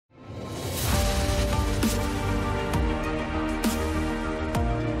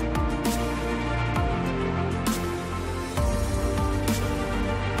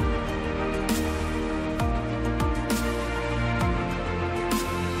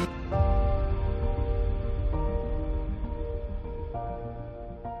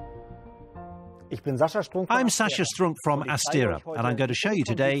I'm Sascha Strunk from Astera, and I'm going to show you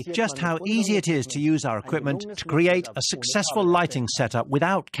today just how easy it is to use our equipment to create a successful lighting setup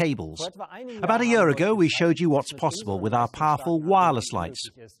without cables. About a year ago, we showed you what's possible with our powerful wireless lights.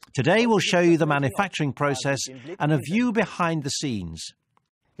 Today, we'll show you the manufacturing process and a view behind the scenes.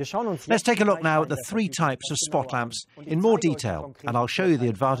 Let's take a look now at the three types of spot lamps in more detail, and I'll show you the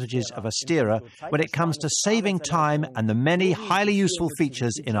advantages of Astera when it comes to saving time and the many highly useful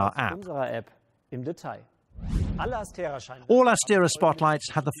features in our app. All Astera spotlights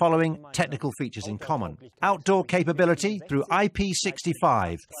have the following technical features in common: outdoor capability through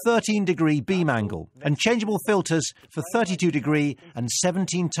IP65, 13-degree beam angle, and changeable filters for 32-degree and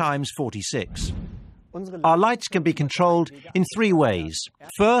 17 x 46. Our lights can be controlled in three ways.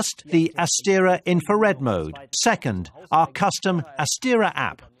 First, the Astera infrared mode. Second, our custom Astera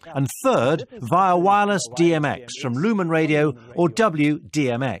app. And third, via wireless DMX from Lumen Radio or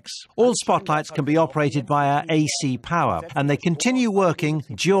W-DMX. All spotlights can be operated via AC power, and they continue working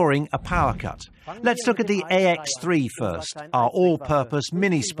during a power cut. Let's look at the AX3 first, our all-purpose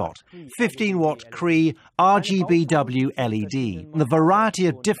mini-spot, 15-watt Cree RGBW LED. The variety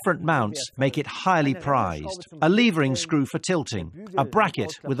of different mounts make it highly prized. A levering screw for tilting, a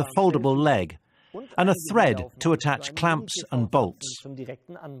bracket with a foldable leg, and a thread to attach clamps and bolts.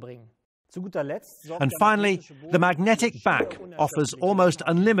 And finally, the magnetic back offers almost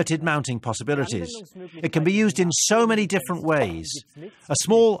unlimited mounting possibilities. It can be used in so many different ways. A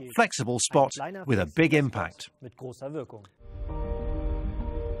small, flexible spot with a big impact.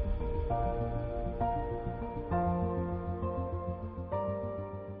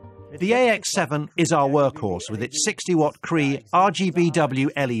 The AX7 is our workhorse with its 60-watt Cree RGBW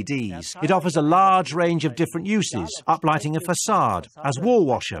LEDs. It offers a large range of different uses, uplighting a facade, as wall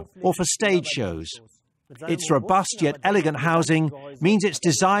washer, or for stage shows. Its robust yet elegant housing means it's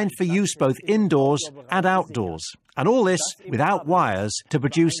designed for use both indoors and outdoors. And all this without wires to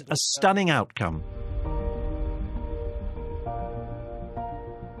produce a stunning outcome.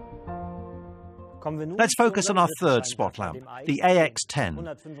 Let's focus on our third spot lamp, the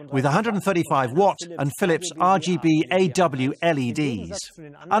AX10, with 135-watt and Philips RGB AW LEDs.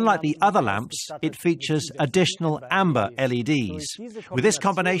 Unlike the other lamps, it features additional amber LEDs. With this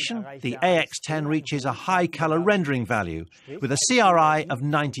combination, the AX10 reaches a high color rendering value with a CRI of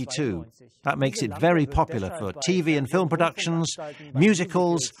 92. That makes it very popular for TV and film productions,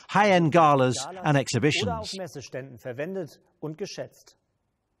 musicals, high-end galas and exhibitions.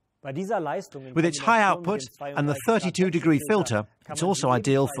 With its high output and the 32-degree filter, it's also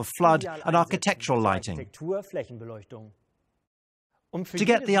ideal for flood and architectural lighting. To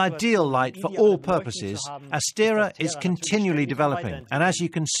get the ideal light for all purposes, Astera is continually developing, and as you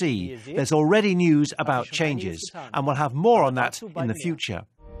can see, there's already news about changes, and we'll have more on that in the future.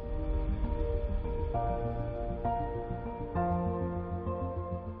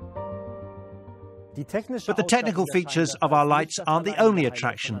 But the technical features of our lights aren't the only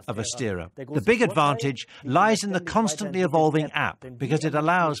attraction of Astera. The big advantage lies in the constantly evolving app, because it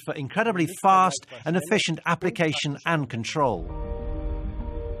allows for incredibly fast and efficient application and control.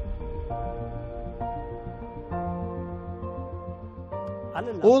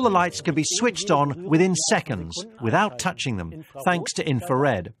 All the lights can be switched on within seconds, without touching them, thanks to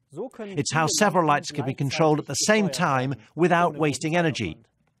infrared. It's how several lights can be controlled at the same time without wasting energy.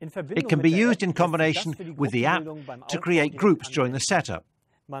 It can be used in combination with the app to create groups during the setup.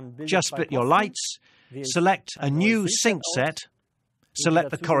 Just split your lights, select a new sync set, select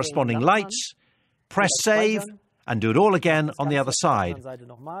the corresponding lights, press save, and do it all again on the other side.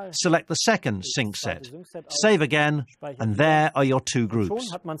 Select the second sync set, save again, and there are your two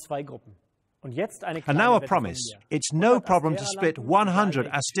groups. And now a promise. It's no problem to split 100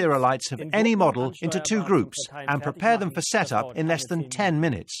 Astera lights of any model into two groups and prepare them for setup in less than 10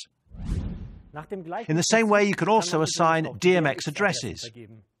 minutes. In the same way, you can also assign DMX addresses.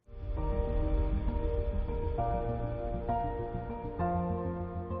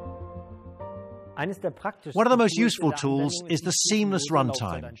 One of the most useful tools is the seamless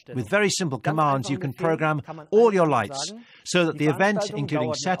runtime. With very simple commands, you can program all your lights so that the event,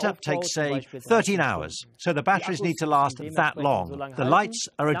 including setup, takes, say, 13 hours. So the batteries need to last that long. The lights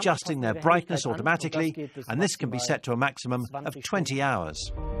are adjusting their brightness automatically, and this can be set to a maximum of 20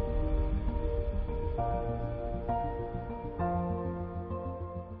 hours.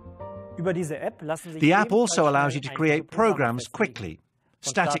 The app also allows you to create programs quickly.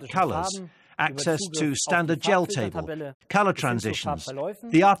 Static colors, access to standard gel table, color transitions,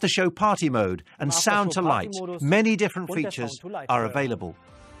 the after-show party mode, and sound to light. Many different features are available.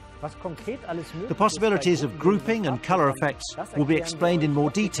 The possibilities of grouping and color effects will be explained in more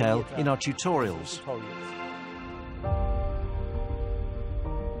detail in our tutorials.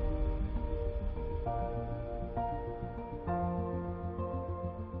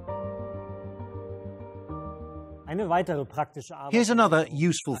 Here's another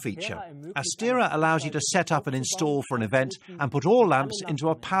useful feature. Astera allows you to set up and install for an event and put all lamps into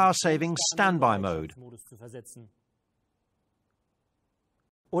a power-saving standby mode.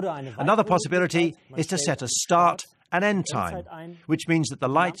 Another possibility is to set a start and end time, which means that the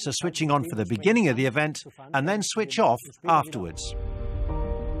lights are switching on for the beginning of the event and then switch off afterwards.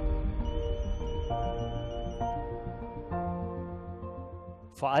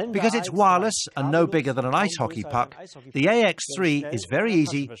 Because it's wireless and no bigger than an ice hockey puck, the AX3 is very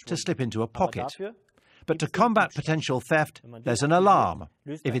easy to slip into a pocket. But to combat potential theft, there's an alarm.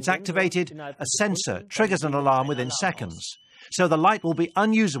 If it's activated, a sensor triggers an alarm within seconds, so the light will be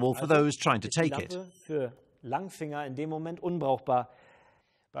unusable for those trying to take it.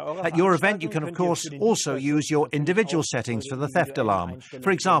 At your event, you can, of course, also use your individual settings for the theft alarm.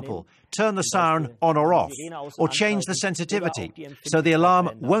 For example, turn the siren on or off, or change the sensitivity, so the alarm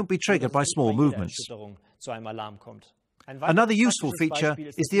won't be triggered by small movements. Another useful feature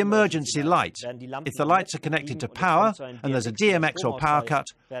is the emergency light. If the lights are connected to power and there's a DMX or power cut,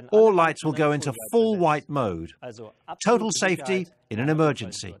 all lights will go into full white mode. Total safety in an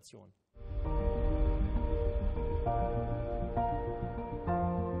emergency.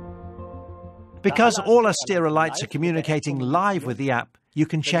 Because all Astera lights are communicating live with the app, you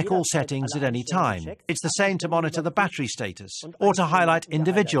can check all settings at any time. It's the same to monitor the battery status or to highlight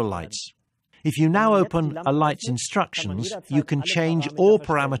individual lights. If you now open a light's instructions, you can change all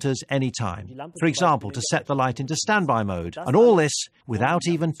parameters anytime. For example, to set the light into standby mode, and all this without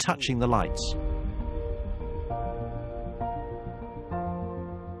even touching the lights.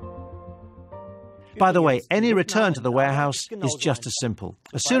 By the way, any return to the warehouse is just as simple.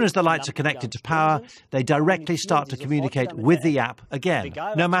 As soon as the lights are connected to power, they directly start to communicate with the app again,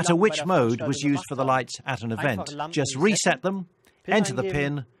 no matter which mode was used for the lights at an event. Just reset them, enter the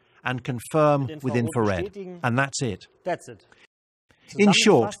PIN, and confirm with infrared. And that's it. In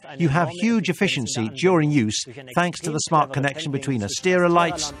short, you have huge efficiency during use thanks to the smart connection between Astera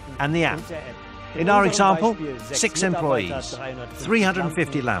lights and the app. In our example, 6 employees,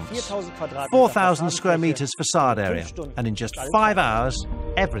 350 lamps, 4,000 square meters facade area, and in just 5 hours,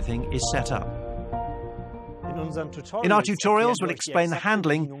 everything is set up. In our tutorials, we'll explain the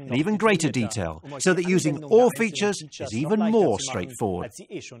handling in even greater detail, so that using all features is even more straightforward.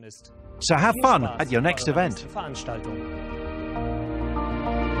 So have fun at your next event.